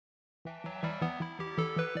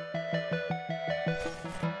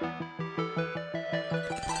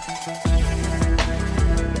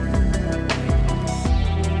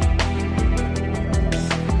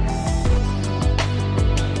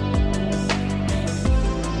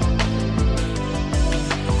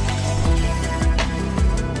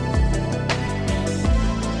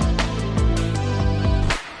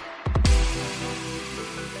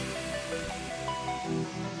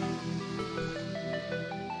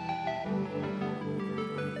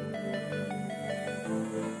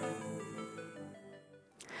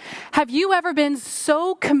Have you ever been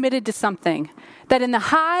so committed to something that in the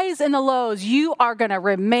highs and the lows, you are going to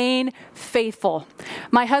remain faithful?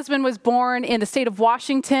 My husband was born in the state of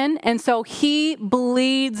Washington, and so he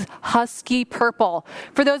bleeds Husky purple.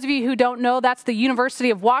 For those of you who don't know, that's the University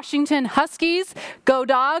of Washington Huskies. Go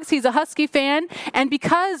Dogs. He's a Husky fan. And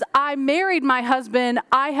because I married my husband,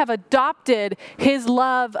 I have adopted his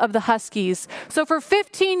love of the Huskies. So for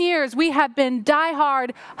 15 years, we have been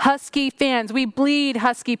diehard Husky fans. We bleed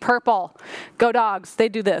Husky purple. Go Dogs. They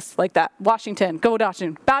do this like that. Washington. Go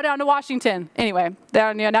Washington. Bow down to Washington. Anyway,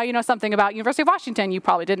 now you know something about University of Washington you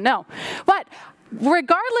probably didn't know. But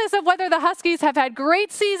regardless of whether the Huskies have had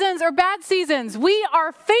great seasons or bad seasons, we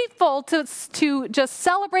are faithful to just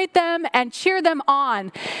celebrate them and cheer them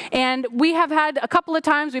on. And we have had a couple of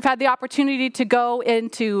times, we've had the opportunity to go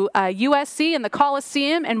into USC and the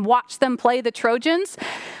Coliseum and watch them play the Trojans.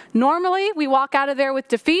 Normally, we walk out of there with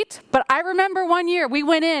defeat, but I remember one year we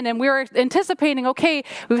went in and we were anticipating, okay,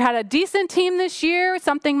 we've had a decent team this year,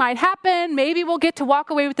 something might happen, maybe we'll get to walk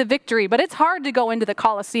away with the victory, but it's hard to go into the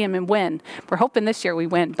Coliseum and win. We're hoping this year we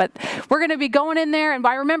win, but we're going to be going in there, and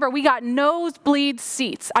I remember we got nosebleed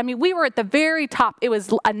seats. I mean, we were at the very top. It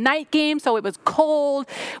was a night game, so it was cold.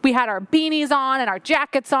 We had our beanies on and our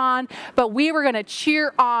jackets on, but we were going to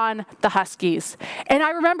cheer on the Huskies. And I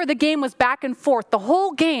remember the game was back and forth, the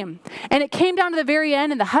whole game. And it came down to the very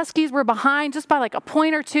end, and the Huskies were behind just by like a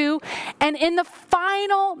point or two. And in the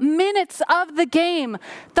final minutes of the game,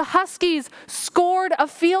 the Huskies scored a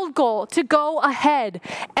field goal to go ahead.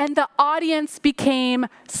 And the audience became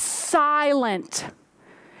silent.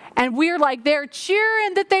 And we're like, they're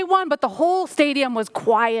cheering that they won, but the whole stadium was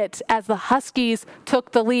quiet as the Huskies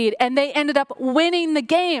took the lead, and they ended up winning the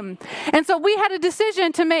game. And so we had a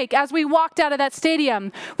decision to make as we walked out of that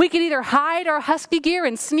stadium. We could either hide our Husky gear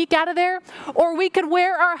and sneak out of there, or we could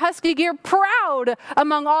wear our Husky gear proud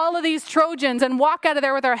among all of these Trojans and walk out of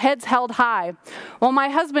there with our heads held high. Well, my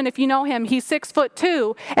husband, if you know him, he's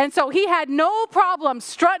 6'2", and so he had no problem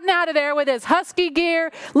strutting out of there with his Husky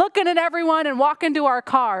gear, looking at everyone and walking to our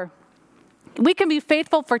car. We can be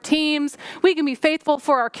faithful for teams. We can be faithful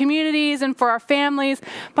for our communities and for our families.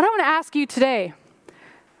 But I want to ask you today,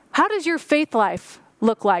 how does your faith life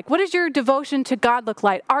look like? What does your devotion to God look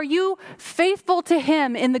like? Are you faithful to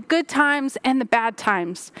Him in the good times and the bad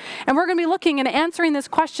times? And we're going to be looking and answering this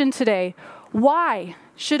question today. Why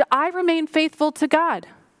should I remain faithful to God?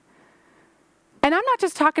 And I'm not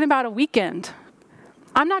just talking about a weekend.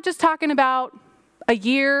 I'm not just talking about a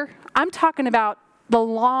year. I'm talking about the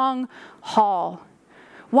long haul.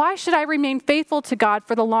 Why should I remain faithful to God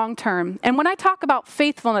for the long term? And when I talk about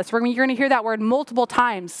faithfulness, you're going to hear that word multiple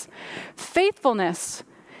times. Faithfulness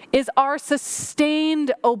is our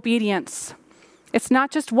sustained obedience. It's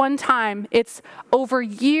not just one time. It's over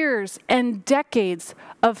years and decades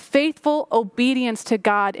of faithful obedience to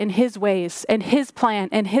God in His ways and His plan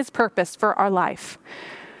and His purpose for our life.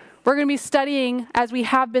 We're going to be studying, as we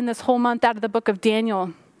have been this whole month, out of the book of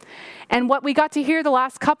Daniel. And what we got to hear the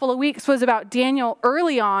last couple of weeks was about Daniel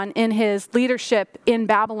early on in his leadership in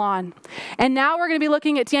Babylon. And now we're going to be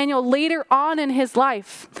looking at Daniel later on in his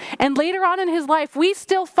life. And later on in his life, we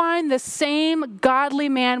still find the same godly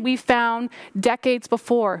man we found decades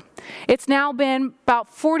before. It's now been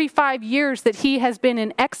about 45 years that he has been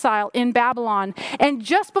in exile in Babylon. And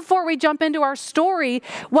just before we jump into our story,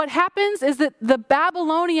 what happens is that the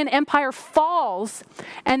Babylonian Empire falls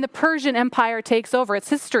and the Persian Empire takes over. It's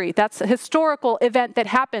history. That's a historical event that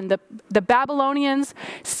happened. The Babylonians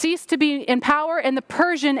cease to be in power and the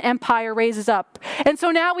Persian Empire raises up. And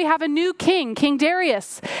so now we have a new king, King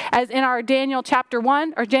Darius, as in our Daniel chapter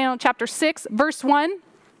 1 or Daniel chapter 6, verse 1.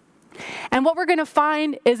 And what we're going to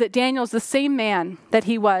find is that Daniel's the same man that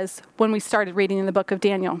he was when we started reading in the book of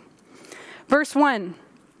Daniel. Verse 1.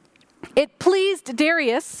 It pleased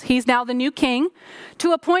Darius, he's now the new king,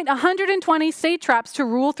 to appoint 120 satraps to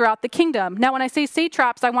rule throughout the kingdom. Now, when I say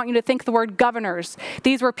satraps, I want you to think the word governors.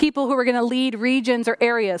 These were people who were going to lead regions or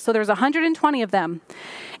areas. So there's 120 of them.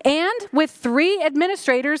 And with 3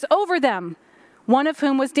 administrators over them, one of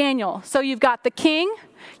whom was Daniel. So you've got the king,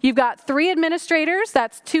 you've got 3 administrators,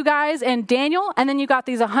 that's 2 guys and Daniel, and then you've got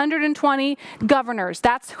these 120 governors.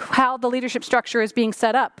 That's how the leadership structure is being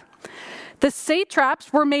set up. The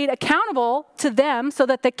satraps were made accountable to them so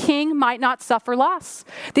that the king might not suffer loss.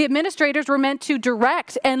 The administrators were meant to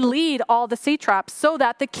direct and lead all the satraps so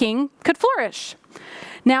that the king could flourish.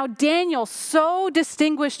 Now Daniel so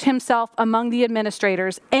distinguished himself among the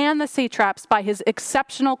administrators and the satraps by his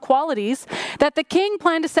exceptional qualities that the king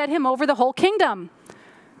planned to set him over the whole kingdom.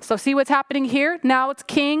 So see what's happening here? Now it's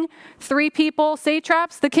king, 3 people,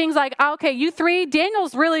 satraps. The king's like, okay, you 3,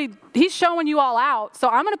 Daniel's he's showing you all out, so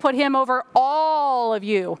I'm going to put him over all of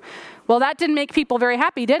you. Well, that didn't make people very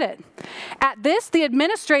happy, did it? At this, the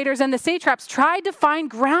administrators and the satraps tried to find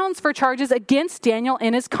grounds for charges against Daniel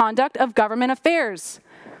in his conduct of government affairs,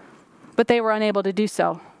 but they were unable to do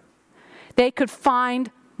so. They could find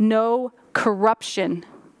no corruption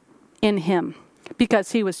in him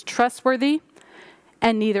because he was trustworthy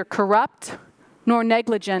and neither corrupt nor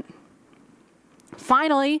negligent.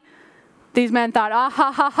 Finally, these men thought,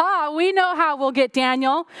 we know how we'll get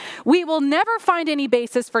Daniel. We will never find any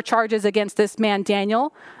basis for charges against this man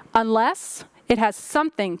Daniel unless it has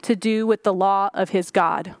something to do with the law of his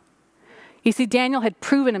God. You see, Daniel had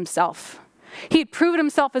proven himself. He had proven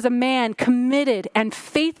himself as a man committed and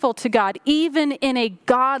faithful to God, even in a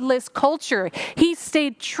godless culture. He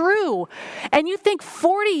stayed true. And you think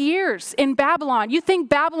 40 years in Babylon, you think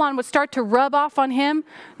Babylon would start to rub off on him?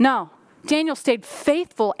 No. Daniel stayed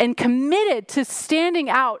faithful and committed to standing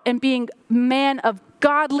out and being a man of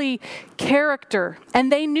godly character.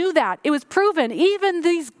 And they knew that. It was proven. Even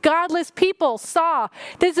these godless people saw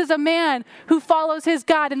this is a man who follows his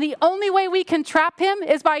God. And the only way we can trap him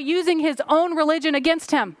is by using his own religion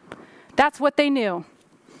against him. That's what they knew.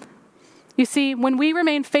 You see, when we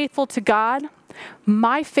remain faithful to God,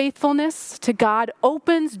 my faithfulness to God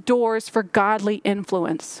opens doors for godly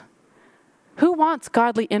influence. Who wants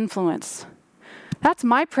godly influence? That's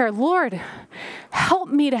my prayer. Lord, help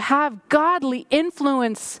me to have godly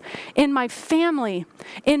influence in my family,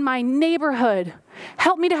 in my neighborhood.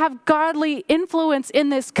 Help me to have godly influence in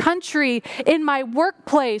this country, in my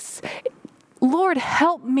workplace. Lord,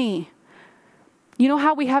 help me. You know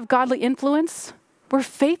how we have godly influence? We're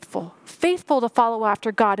faithful to follow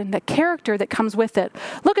after God and the character that comes with it.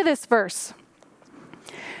 Look at this verse.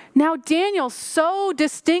 Now Daniel so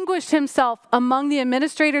distinguished himself among the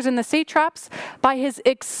administrators and the satraps by his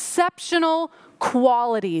exceptional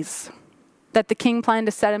qualities that the king planned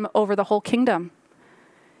to set him over the whole kingdom.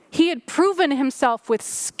 He had proven himself with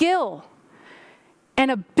skill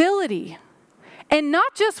and ability, and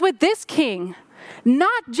not just with this king,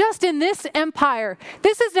 not just in this empire.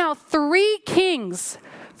 This is now 3 kings.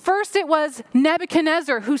 First, it was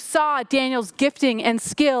Nebuchadnezzar who saw Daniel's gifting and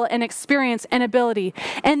skill and experience and ability.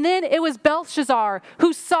 And then it was Belshazzar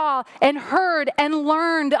who saw and heard and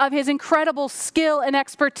learned of his incredible skill and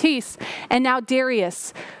expertise. And now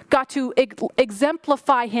Darius got to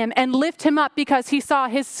exemplify him and lift him up because he saw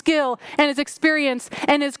his skill and his experience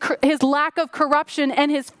and his lack of corruption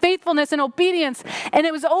and his faithfulness and obedience. And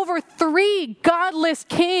it was over 3 godless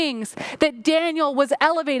kings that Daniel was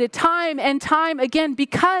elevated time and time again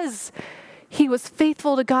because he was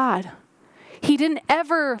faithful to God. He didn't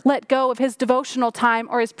ever let go of his devotional time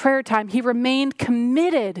or his prayer time. He remained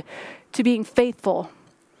committed to being faithful.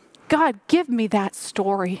 God, give me that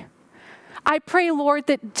story. I pray, Lord,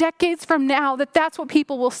 that decades from now, that's what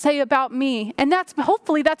people will say about me. And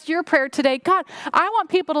hopefully that's your prayer today. God, I want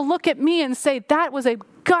people to look at me and say, that was a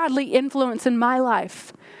godly influence in my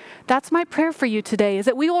life. That's my prayer for you today, is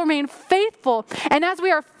that we will remain faithful. And as we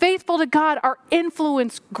are faithful to God, our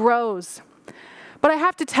influence grows. But I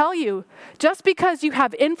have to tell you, just because you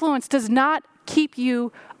have influence does not keep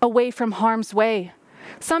you away from harm's way.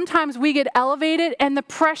 Sometimes we get elevated and the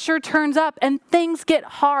pressure turns up and things get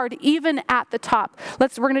hard even at the top. We're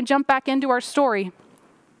going to jump back into our story.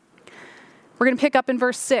 We're going to pick up in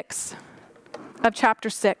verse 6 of chapter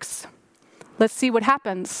 6. Let's see what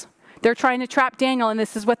happens. They're trying to trap Daniel, and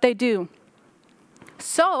this is what they do.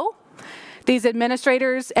 So these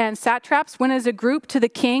administrators and satraps went as a group to the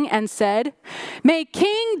king and said, "May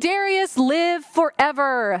King Darius live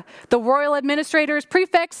forever. The royal administrators,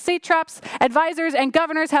 prefects, satraps, advisors, and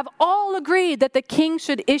governors have all agreed that the king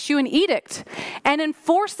should issue an edict and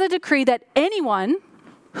enforce the decree that anyone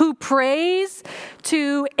who prays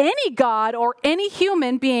to any god or any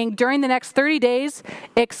human being during the next 30 days,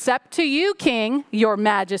 except to you, King, your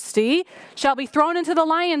majesty, shall be thrown into the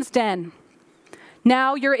lion's den."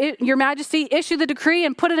 Now, your majesty, issue the decree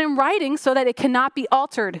and put it in writing so that it cannot be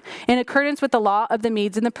altered in accordance with the law of the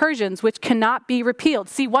Medes and the Persians, which cannot be repealed.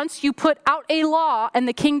 See, once you put out a law and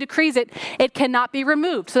the king decrees it, it cannot be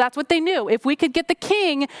removed. So that's what they knew. If we could get the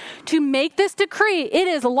king to make this decree, it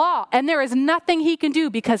is law, and there is nothing he can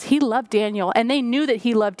do because he loved Daniel, and they knew that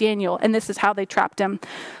he loved Daniel, and this is how they trapped him.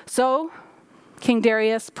 So King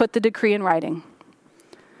Darius put the decree in writing.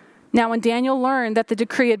 Now, when Daniel learned that the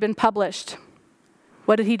decree had been published,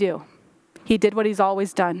 what did he do? He did what he's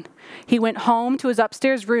always done. He went home to his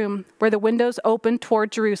upstairs room where the windows opened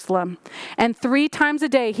toward Jerusalem. And 3 times a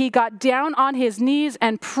day, he got down on his knees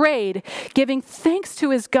and prayed, giving thanks to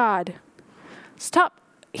his God. Stop.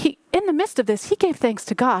 In the midst of this, he gave thanks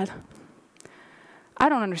to God. I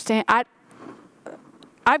don't understand.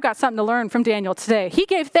 I've got something to learn from Daniel today. He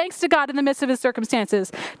gave thanks to God in the midst of his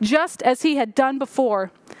circumstances, just as he had done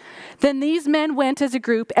before. Then these men went as a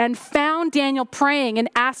group and found Daniel praying and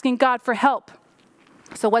asking God for help.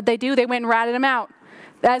 So what'd they do? They went and ratted him out,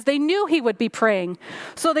 as they knew he would be praying.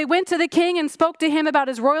 So they went to the king and spoke to him about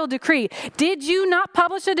his royal decree. Did you not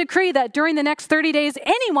publish a decree that during the next 30 days,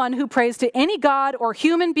 anyone who prays to any god or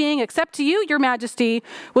human being except to you, your majesty,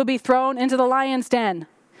 will be thrown into the lion's den?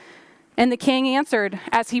 And the king answered,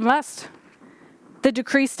 as he must. The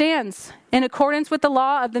decree stands in accordance with the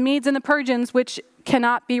law of the Medes and the Persians, which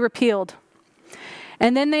cannot be repealed.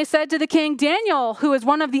 And then they said to the king, Daniel, who is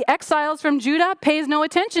one of the exiles from Judah, pays no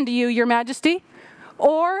attention to you, your majesty,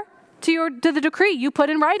 or to the decree you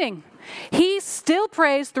put in writing. He still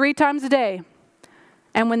prays 3 times a day.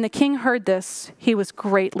 And when the king heard this, he was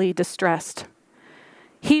greatly distressed.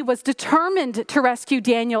 He was determined to rescue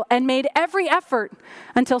Daniel and made every effort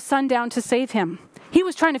until sundown to save him. He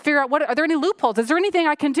was trying to figure out, are there any loopholes? Is there anything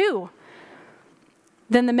I can do?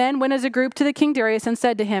 Then the men went as a group to the King Darius and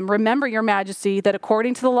said to him, remember, your majesty, that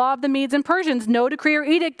according to the law of the Medes and Persians, no decree or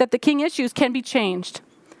edict that the king issues can be changed.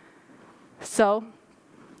 So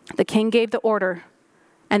the king gave the order,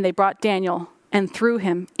 and they brought Daniel and threw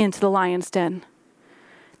him into the lion's den.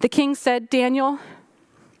 The king said, Daniel,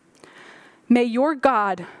 may your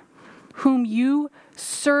God, whom you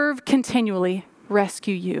serve continually,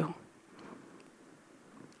 rescue you.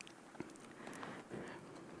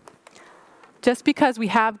 Just because we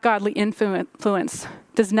have godly influence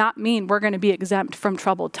does not mean we're going to be exempt from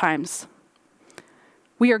troubled times.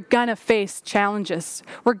 We are going to face challenges.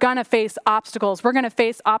 We're going to face obstacles. We're going to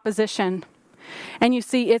face opposition. And you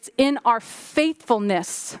see, it's in our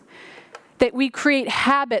faithfulness that we create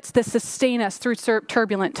habits that sustain us through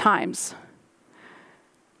turbulent times.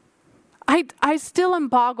 I still am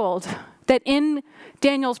boggled that in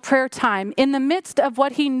Daniel's prayer time, in the midst of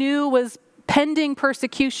what he knew was pending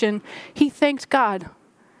persecution, he thanked God.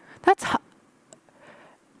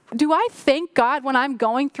 Do I thank God when I'm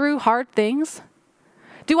going through hard things?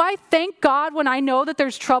 Do I thank God when I know that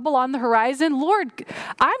there's trouble on the horizon? Lord,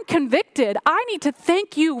 I'm convicted. I need to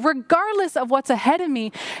thank you regardless of what's ahead of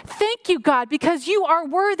me. Thank you, God, because you are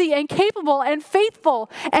worthy and capable and faithful,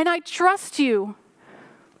 and I trust you.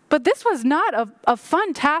 But this was not a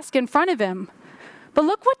fun task in front of him. But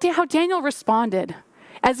look how Daniel responded.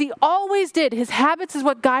 As he always did, his habits is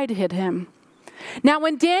what guided him. Now,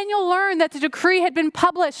 when Daniel learned that the decree had been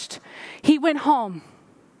published, he went home.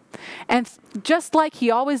 And just like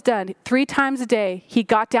he always done, 3 times a day, he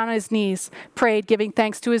got down on his knees, prayed, giving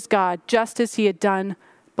thanks to his God, just as he had done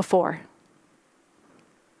before.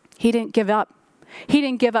 He didn't give up. He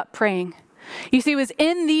didn't give up praying. You see, it was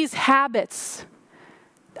in these habits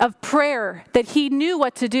of prayer that he knew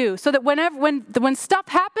what to do, so that when stuff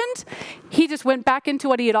happened, he just went back into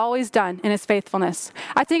what he had always done in his faithfulness.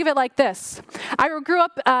 I think of it like this. I grew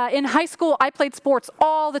up in high school. I played sports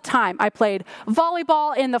all the time. I played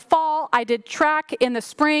volleyball in the fall. I did track in the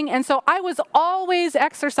spring. And so I was always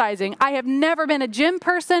exercising. I have never been a gym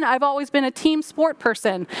person. I've always been a team sport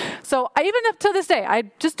person. So even up to this day, I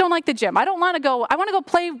just don't like the gym. I want to go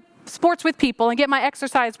play sports with people and get my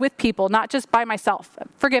exercise with people, not just by myself.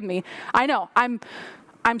 Forgive me. I know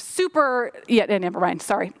I'm super, never mind.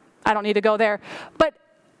 Sorry. I don't need to go there. But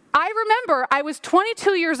I remember I was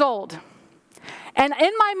 22 years old. And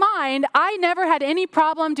in my mind, I never had any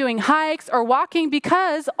problem doing hikes or walking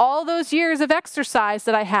because all those years of exercise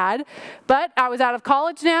that I had. But I was out of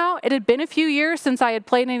college now. It had been a few years since I had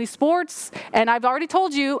played any sports. And I've already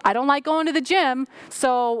told you, I don't like going to the gym.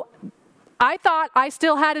 So I thought I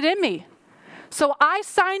still had it in me. So I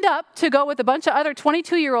signed up to go with a bunch of other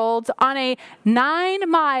 22-year-olds on a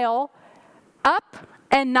 9-mile up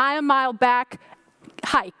and 9-mile back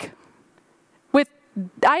hike.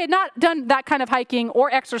 I had not done that kind of hiking or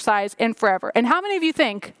exercise in forever. And how many of you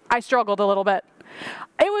think I struggled a little bit?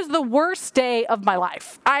 It was the worst day of my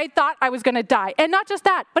life. I thought I was going to die. And not just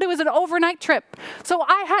that, but it was an overnight trip. So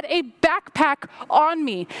I had a backpack on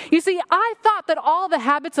me. You see, I thought that all the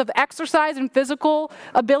habits of exercise and physical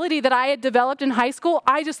ability that I had developed in high school,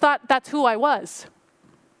 I just thought that's who I was.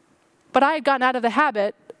 But I had gotten out of the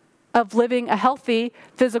habit of living a healthy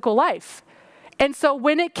physical life. And so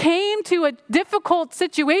when it came to a difficult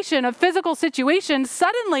situation, a physical situation,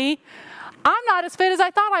 suddenly I'm not as fit as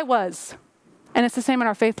I thought I was. And it's the same in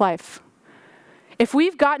our faith life. If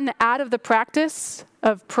we've gotten out of the practice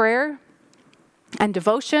of prayer and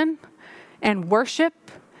devotion and worship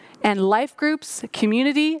and life groups,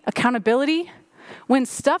 community, accountability, when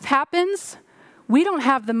stuff happens, we don't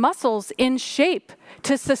have the muscles in shape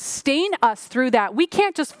to sustain us through that. We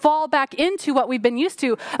can't just fall back into what we've been used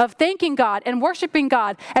to of thanking God and worshiping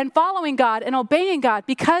God and following God and obeying God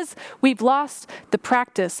because we've lost the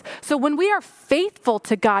practice. So when we are faithful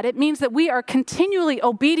to God, it means that we are continually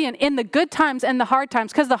obedient in the good times and the hard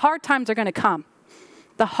times, because the hard times are going to come.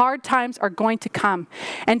 The hard times are going to come.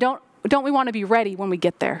 And don't we want to be ready when we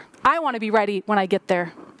get there? I want to be ready when I get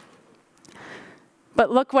there. But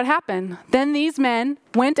look what happened. Then these men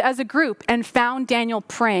went as a group and found Daniel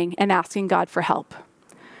praying and asking God for help.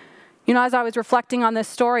 You know, as I was reflecting on this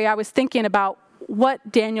story, I was thinking about what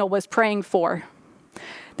Daniel was praying for.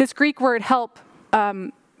 This Greek word help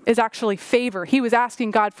is actually favor. He was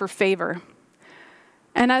asking God for favor.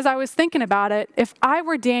 And as I was thinking about it, if I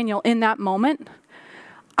were Daniel in that moment,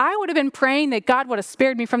 I would have been praying that God would have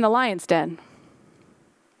spared me from the lion's den.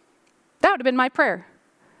 That would have been my prayer.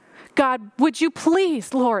 God, would you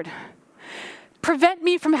please, Lord, prevent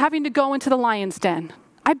me from having to go into the lion's den?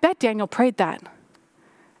 I bet Daniel prayed that.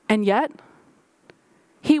 And yet,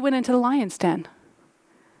 he went into the lion's den.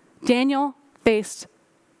 Daniel faced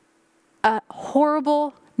a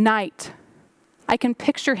horrible night. I can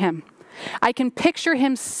picture him. I can picture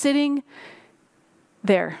him sitting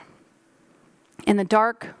there in the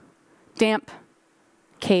dark, damp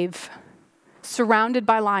cave, surrounded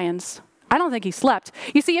by lions. I don't think he slept.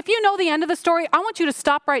 You see, if you know the end of the story, I want you to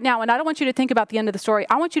stop right now, and I don't want you to think about the end of the story.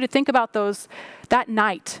 I want you to think about that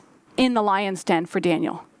night in the lion's den for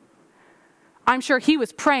Daniel. I'm sure he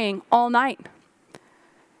was praying all night.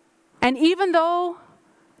 And even though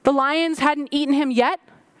the lions hadn't eaten him yet,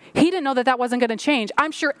 he didn't know that wasn't going to change.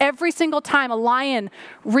 I'm sure every single time a lion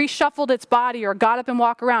reshuffled its body or got up and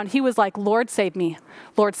walked around, he was like, Lord, save me.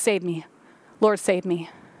 Lord, save me. Lord, save me.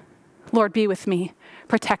 Lord, be with me,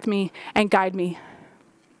 protect me, and guide me.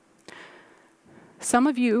 Some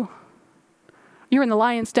of you, you're in the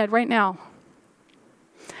lion's den right now.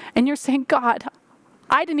 And you're saying, God,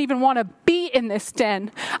 I didn't even want to be in this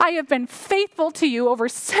den. I have been faithful to you over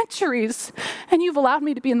centuries, and you've allowed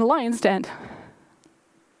me to be in the lion's den.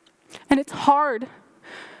 And it's hard,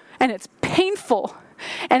 and it's painful,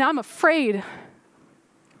 and I'm afraid.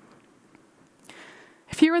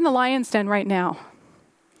 If you're in the lion's den right now,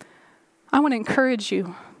 I want to encourage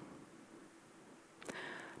you.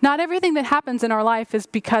 Not everything that happens in our life is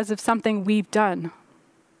because of something we've done.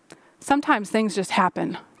 Sometimes things just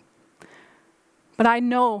happen. But I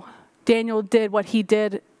know Daniel did what he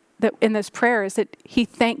did in this prayer, is that he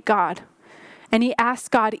thanked God. And he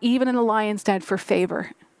asked God, even in the lion's den, for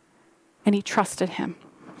favor. And he trusted him.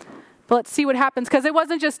 But let's see what happens, because it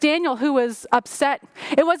wasn't just Daniel who was upset.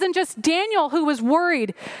 It wasn't just Daniel who was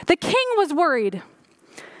worried. The king was worried.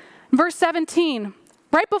 Verse 17,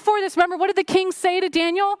 right before this, remember, what did the king say to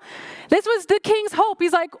Daniel? This was the king's hope.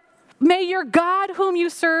 He's like, may your God whom you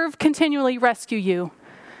serve continually rescue you.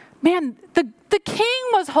 Man, the king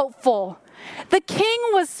was hopeful. The king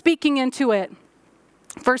was speaking into it.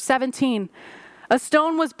 Verse 17, a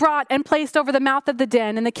stone was brought and placed over the mouth of the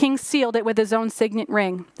den, and the king sealed it with his own signet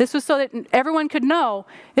ring. This was so that everyone could know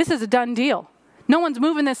this is a done deal. No one's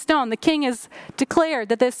moving this stone. The king has declared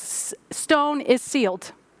that this stone is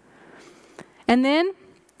sealed. And then,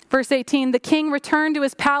 verse 18, the king returned to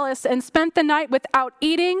his palace and spent the night without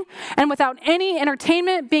eating and without any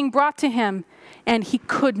entertainment being brought to him, and he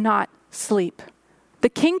could not sleep. The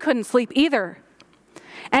king couldn't sleep either.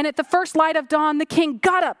 And at the first light of dawn, the king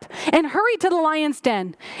got up and hurried to the lion's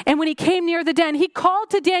den. And when he came near the den, he called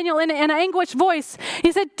to Daniel in an anguished voice.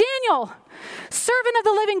 He said, Daniel, servant of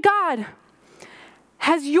the living God,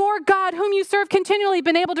 has your God, whom you serve continually,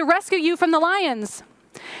 been able to rescue you from the lions?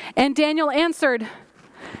 And Daniel answered,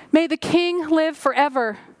 may the king live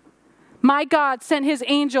forever. My God sent his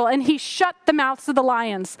angel, and he shut the mouths of the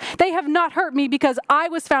lions. They have not hurt me because I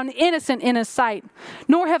was found innocent in his sight,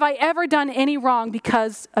 nor have I ever done any wrong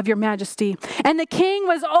because of your majesty. And the king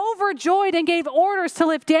was overjoyed and gave orders to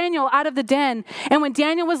lift Daniel out of the den. And when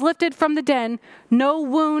Daniel was lifted from the den, no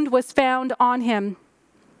wound was found on him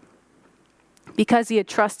because he had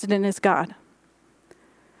trusted in his God.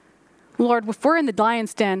 Lord, if we're in the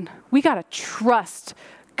lion's den, we got to trust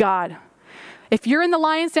God. If you're in the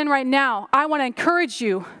lion's den right now, I want to encourage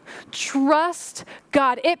you, trust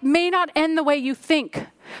God. It may not end the way you think,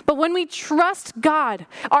 but when we trust God,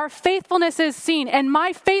 our faithfulness is seen, and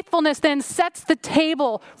my faithfulness then sets the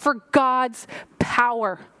table for God's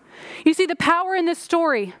power. You see the power in this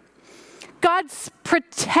story. God's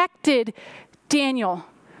protected Daniel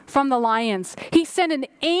from the lions. He sent an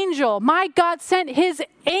angel. My God sent his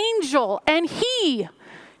angel, and he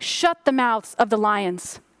shut the mouths of the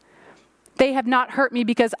lions. They have not hurt me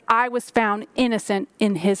because I was found innocent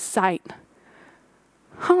in his sight.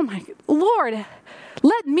 Oh my Lord,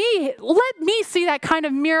 let me see that kind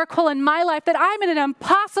of miracle in my life, that I'm in an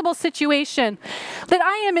impossible situation, that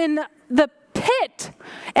I am in the pit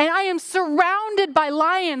and I am surrounded by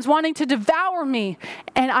lions wanting to devour me.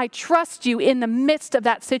 And I trust you in the midst of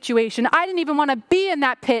that situation. I didn't even want to be in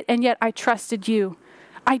that pit, and yet I trusted you.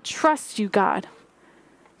 I trust you, God.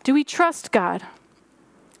 Do we trust God?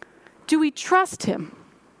 Do we trust him?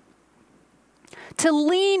 To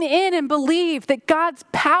lean in and believe that God's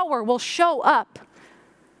power will show up.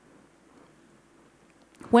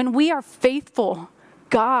 When we are faithful,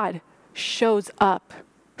 God shows up.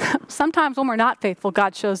 Sometimes when we're not faithful,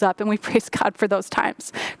 God shows up, and we praise God for those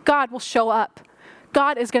times. God will show up.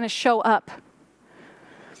 God is going to show up.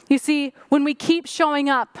 You see, when we keep showing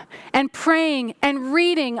up and praying and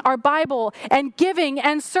reading our Bible and giving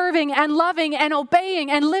and serving and loving and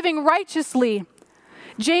obeying and living righteously,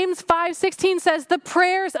 James 5:16 says, the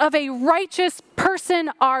prayers of a righteous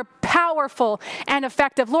person are powerful and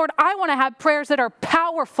effective. Lord, I want to have prayers that are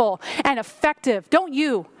powerful and effective. Don't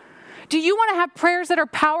you? Do you want to have prayers that are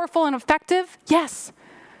powerful and effective? Yes.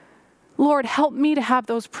 Lord, help me to have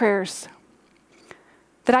those prayers,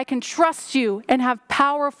 that I can trust you and have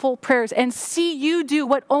powerful prayers and see you do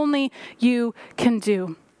what only you can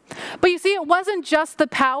do. But you see, it wasn't just the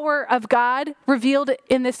power of God revealed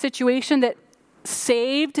in this situation that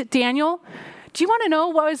saved Daniel. Do you want to know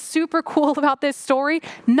what was super cool about this story?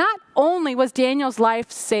 Not only was Daniel's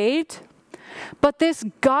life saved, but this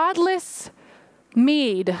godless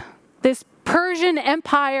Mede, this Persian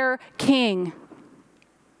Empire king,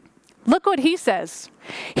 look what he says.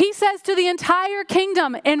 He says to the entire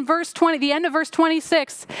kingdom in verse 20, the end of verse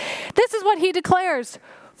 26, this is what he declares: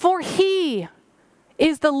 for he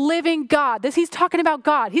is the living God. He's talking about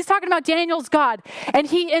God. He's talking about Daniel's God. And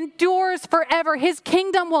he endures forever. His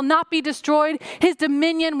kingdom will not be destroyed. His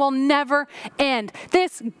dominion will never end.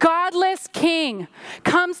 This godless king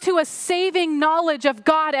comes to a saving knowledge of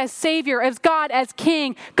God as Savior, as God as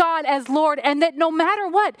King, God as Lord, and that no matter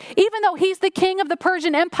what, even though he's the king of the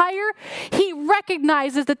Persian Empire, he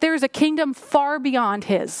recognizes that there's a kingdom far beyond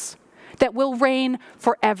his that will reign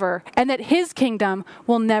forever, and that his kingdom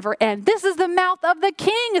will never end. This is the mouth of the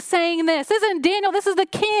king saying this. This isn't Daniel, this is the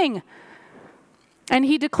king. And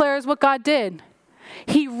he declares what God did.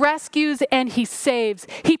 He rescues and he saves.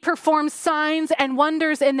 He performs signs and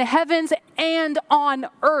wonders in the heavens and on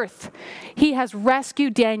earth. He has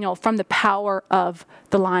rescued Daniel from the power of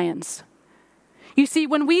the lions. You see,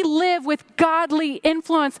 when we live with godly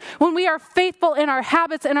influence, when we are faithful in our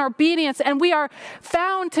habits and our obedience, and we are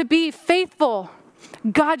found to be faithful,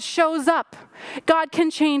 God shows up. God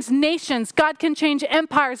can change nations. God can change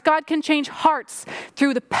empires. God can change hearts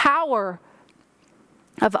through the power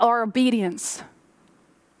of our obedience.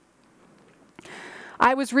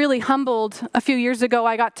 I was really humbled a few years ago.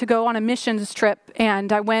 I got to go on a missions trip,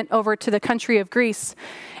 and I went over to the country of Greece,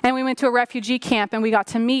 and we went to a refugee camp, and we got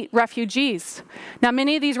to meet refugees. Now,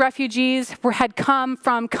 many of these refugees had come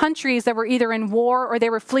from countries that were either in war or they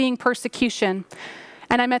were fleeing persecution.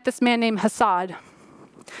 And I met this man named Hassad.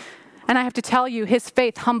 And I have to tell you, his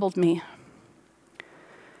faith humbled me.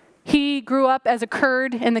 He grew up as a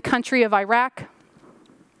Kurd in the country of Iraq,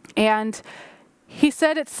 and he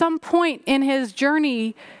said at some point in his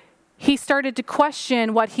journey, he started to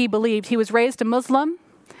question what he believed. He was raised a Muslim,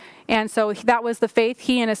 and so that was the faith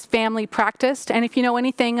he and his family practiced. And if you know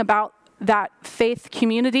anything about that faith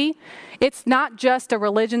community, it's not just a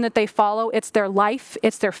religion that they follow, it's their life,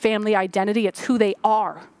 it's their family identity, it's who they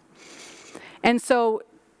are. And so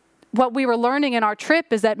what we were learning in our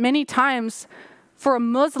trip is that many times for a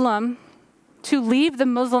Muslim, to leave the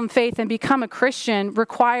Muslim faith and become a Christian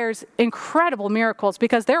requires incredible miracles,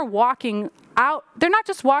 because they're walking out. They're not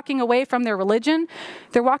just walking away from their religion,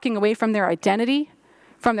 they're walking away from their identity,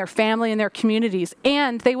 from their family and their communities.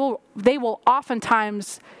 And they will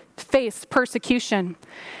oftentimes face persecution.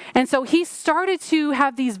 And so he started to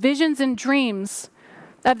have these visions and dreams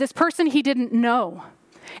of this person he didn't know.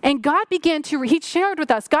 And God he shared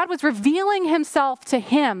with us, God was revealing himself to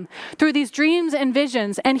him through these dreams and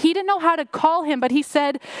visions. And he didn't know how to call him, but he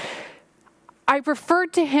said, I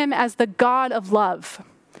referred to him as the God of love.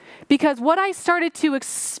 Because what I started to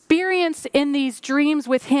experience in these dreams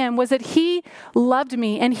with him was that he loved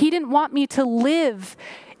me and he didn't want me to live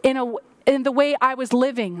in the way I was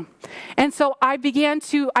living. And so I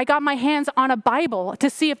got my hands on a Bible to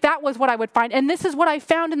see if that was what I would find. And this is what I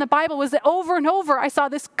found in the Bible, was that over and over I saw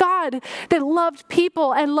this God that loved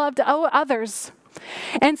people and loved others.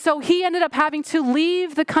 And so he ended up having to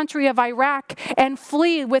leave the country of Iraq and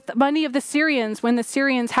flee with many of the Syrians when the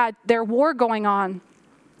Syrians had their war going on.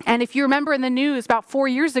 And if you remember in the news about 4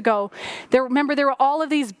 years ago, there were all of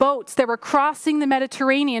these boats that were crossing the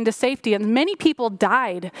Mediterranean to safety, and many people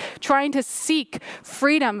died trying to seek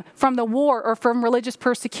freedom from the war or from religious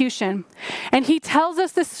persecution. And he tells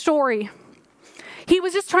us this story. He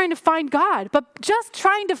was just trying to find God, but just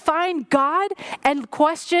trying to find God and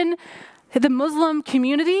question the Muslim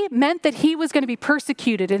community meant that he was going to be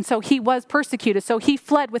persecuted, and so he was persecuted. So he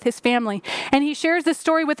fled with his family. And he shares this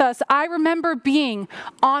story with us. I remember being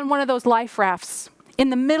on one of those life rafts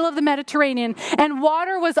in the middle of the Mediterranean, and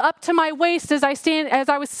water was up to my waist as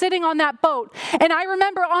I was sitting on that boat. And I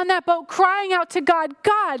remember on that boat crying out to God,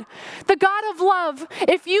 God, the God of love,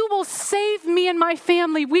 if you will save me and my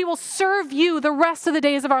family, we will serve you the rest of the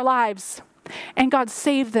days of our lives. And God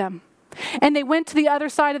saved them. And they went to the other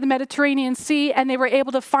side of the Mediterranean Sea, and they were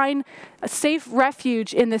able to find a safe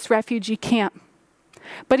refuge in this refugee camp.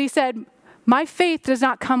 But he said, my faith does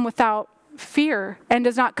not come without fear and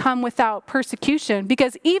does not come without persecution,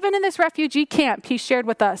 because even in this refugee camp, he shared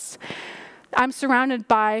with us, I'm surrounded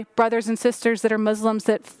by brothers and sisters that are Muslims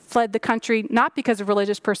that fled the country, not because of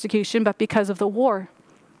religious persecution, but because of the war.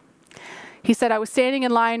 He said, I was standing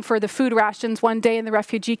in line for the food rations one day in the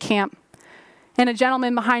refugee camp, and a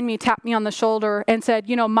gentleman behind me tapped me on the shoulder and said,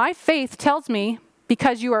 my faith tells me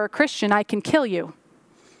because you are a Christian, I can kill you.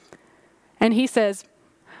 And he says,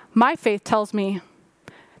 my faith tells me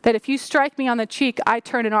that if you strike me on the cheek, I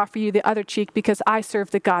turn and offer you the other cheek because I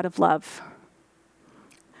serve the God of love.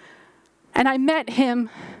 And I met him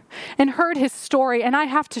and heard his story, and I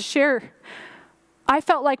have to share, I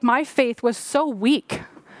felt like my faith was so weak.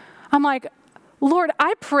 I'm like, Lord,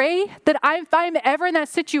 I pray that if I'm ever in that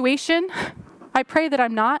situation, I pray that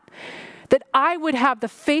I'm not, that I would have the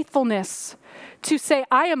faithfulness to say,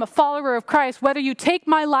 I am a follower of Christ, whether you take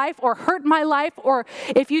my life or hurt my life, or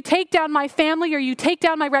if you take down my family or you take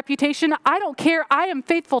down my reputation, I don't care. I am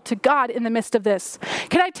faithful to God in the midst of this.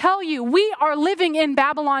 Can I tell you, we are living in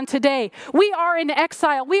Babylon today. We are in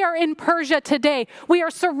exile. We are in Persia today. We are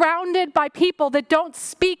surrounded by people that don't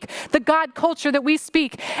speak the God culture that we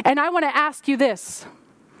speak. And I want to ask you this.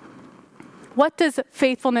 What does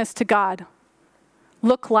faithfulness to God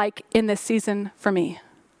look like in this season for me?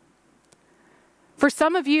 For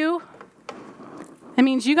some of you, it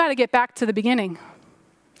means you got to get back to the beginning.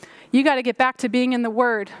 You got to get back to being in the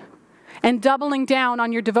Word and doubling down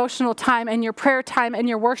on your devotional time and your prayer time and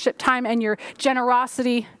your worship time and your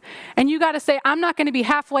generosity. And you got to say, I'm not going to be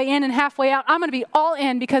halfway in and halfway out. I'm going to be all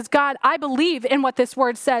in because, God, I believe in what this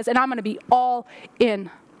Word says, and I'm going to be all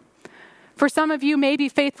in. For some of you, maybe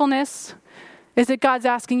faithfulness is that God's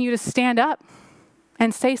asking you to stand up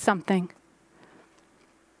and say something.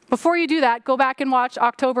 Before you do that, go back and watch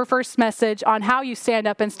October 1st message on how you stand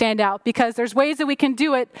up and stand out, because there's ways that we can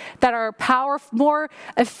do it that are more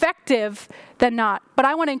effective than not. But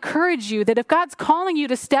I want to encourage you that if God's calling you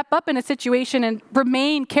to step up in a situation and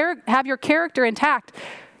have your character intact,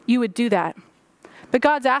 you would do that. But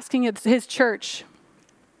God's asking his church,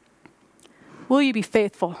 will you be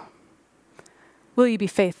faithful? Will you be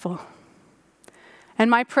faithful?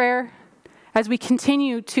 And my prayer, as we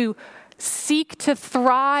continue to seek to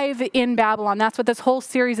thrive in Babylon, that's what this whole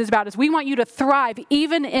series is about, is we want you to thrive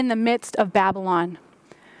even in the midst of Babylon,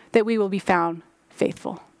 that we will be found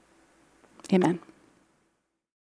faithful. Amen.